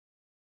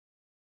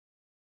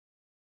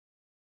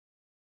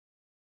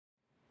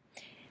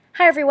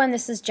Hi everyone,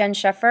 this is Jen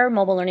Sheffer,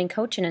 Mobile Learning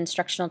Coach and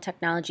Instructional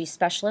Technology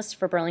Specialist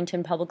for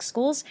Burlington Public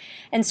Schools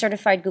and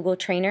Certified Google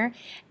Trainer.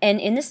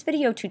 And in this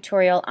video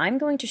tutorial, I'm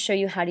going to show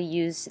you how to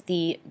use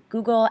the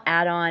Google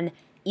add-on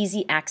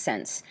Easy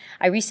Accents.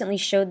 I recently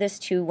showed this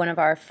to one of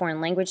our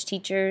foreign language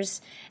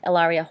teachers,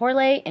 Ilaria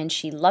Horley, and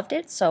she loved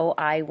it, so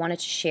I wanted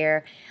to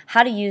share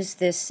how to use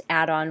this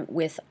add-on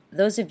with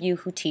those of you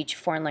who teach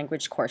foreign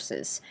language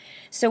courses.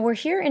 So we're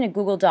here in a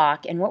Google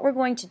Doc, and what we're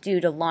going to do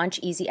to launch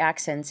Easy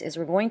Accents is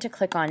we're going to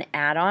click on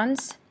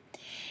Add-ons,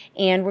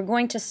 and we're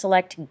going to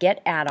select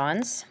Get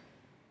Add-ons,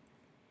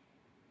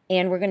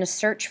 and we're going to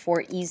search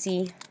for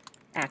Easy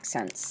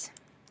Accents.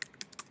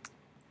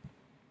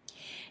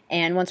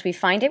 And once we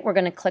find it, we're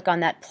going to click on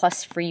that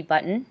plus free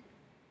button,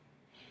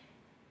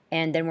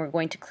 and then we're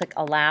going to click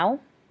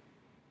Allow,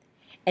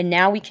 and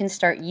now we can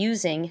start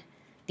using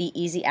the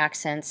Easy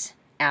Accents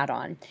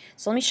add-on.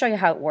 So let me show you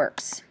how it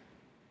works.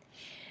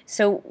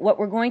 So what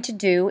we're going to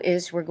do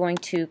is we're going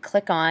to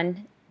click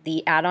on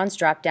the add-ons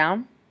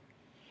drop-down,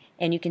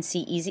 and you can see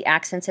Easy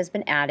Accents has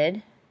been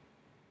added.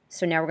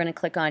 So now we're going to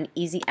click on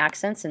Easy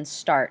Accents and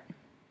Start.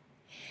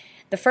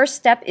 The first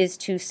step is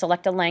to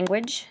select a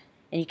language,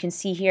 and you can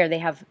see here they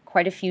have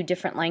quite a few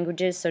different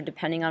languages, so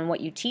depending on what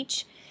you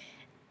teach,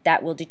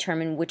 that will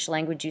determine which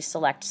language you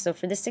select. So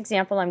for this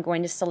example, I'm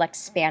going to select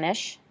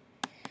Spanish.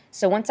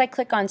 So once I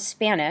click on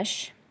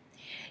Spanish,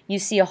 you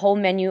see a whole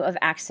menu of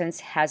accents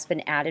has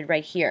been added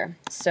right here.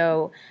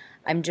 So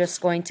I'm just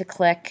going to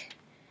click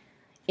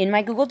in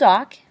my Google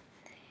Doc.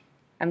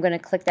 I'm going to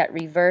click that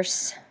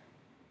reverse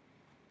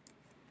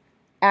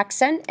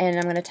accent, and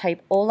I'm going to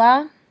type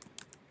hola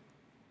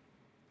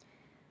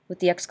with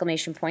the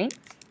exclamation point.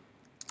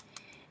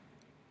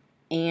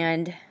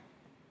 And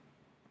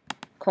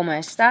 ¿cómo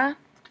está?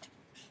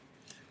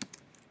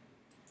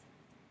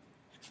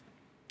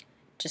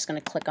 Just going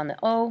to click on the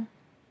O.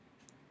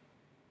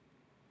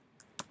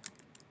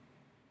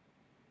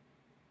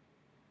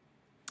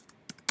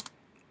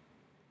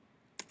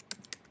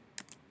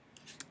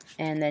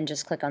 And then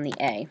just click on the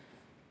A.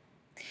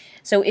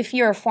 So if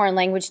you're a foreign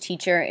language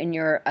teacher and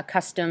you're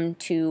accustomed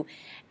to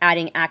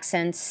adding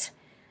accents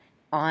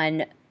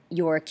on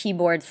your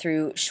keyboard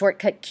through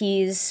shortcut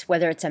keys,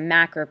 whether it's a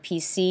Mac or a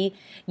PC,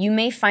 you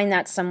may find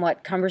that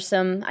somewhat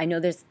cumbersome. I know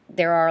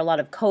there are a lot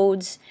of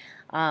codes,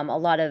 a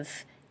lot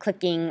of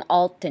clicking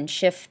Alt and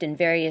Shift and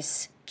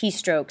various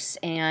keystrokes,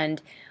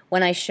 and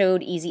when I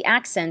showed Easy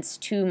Accents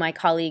to my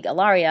colleague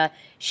Ilaria,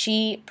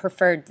 she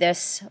preferred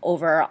this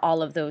over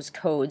all of those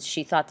codes.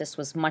 She thought this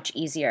was much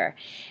easier.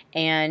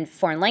 And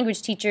foreign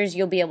language teachers,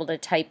 you'll be able to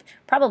type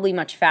probably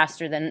much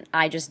faster than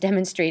I just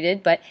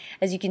demonstrated, but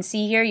as you can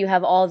see here, you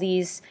have all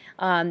these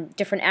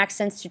different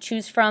accents to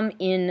choose from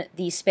in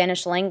the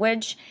Spanish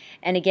language.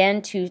 And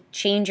again, to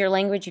change your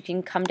language, you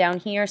can come down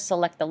here,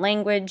 select the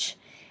language.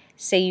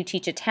 Say you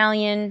teach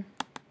Italian,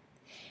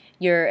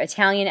 your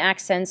Italian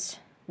accents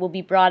will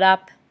be brought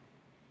up.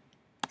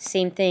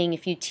 Same thing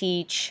if you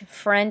teach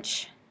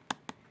French,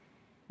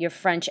 your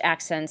French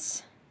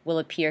accents will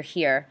appear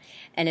here.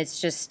 And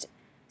it's just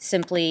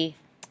simply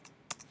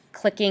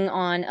clicking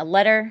on a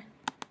letter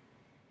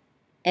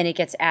and it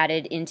gets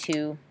added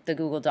into the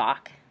Google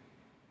Doc.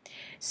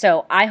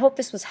 So I hope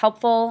this was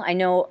helpful. I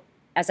know,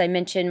 as I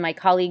mentioned, my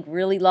colleague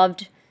really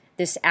loved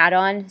this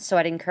add-on, so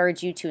I'd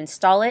encourage you to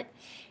install it.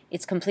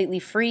 It's completely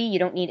free. You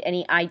don't need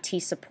any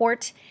IT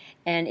support.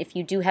 And if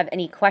you do have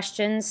any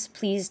questions,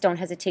 please don't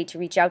hesitate to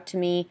reach out to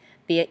me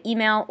via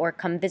email or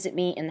come visit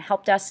me in the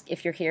help desk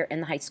if you're here in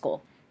the high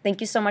school.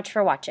 Thank you so much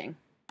for watching.